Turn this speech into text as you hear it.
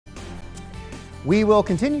We will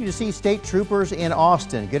continue to see state troopers in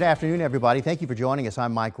Austin. Good afternoon, everybody. Thank you for joining us.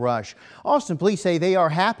 I'm Mike Rush. Austin police say they are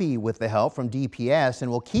happy with the help from DPS and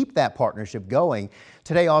will keep that partnership going.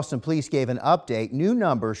 Today, Austin police gave an update. New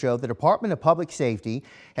numbers show the Department of Public Safety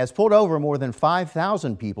has pulled over more than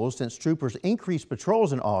 5,000 people since troopers increased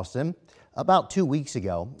patrols in Austin about 2 weeks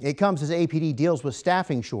ago. It comes as APD deals with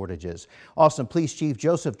staffing shortages. Austin Police Chief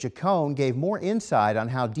Joseph Chacon gave more insight on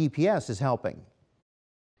how DPS is helping.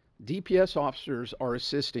 DPS officers are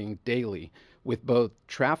assisting daily with both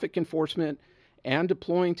traffic enforcement and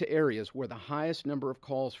deploying to areas where the highest number of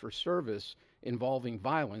calls for service involving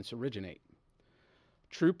violence originate.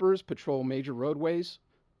 Troopers patrol major roadways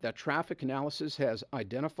that traffic analysis has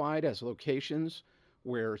identified as locations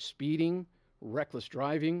where speeding, reckless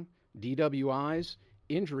driving, DWIs,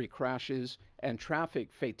 injury crashes, and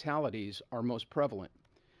traffic fatalities are most prevalent.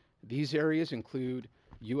 These areas include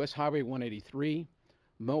U.S. Highway 183,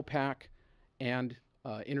 Mopac, and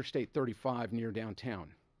Interstate 35 near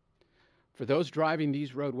downtown. For those driving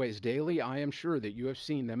these roadways daily, I am sure that you have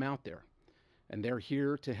seen them out there, and they're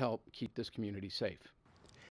here to help keep this community safe.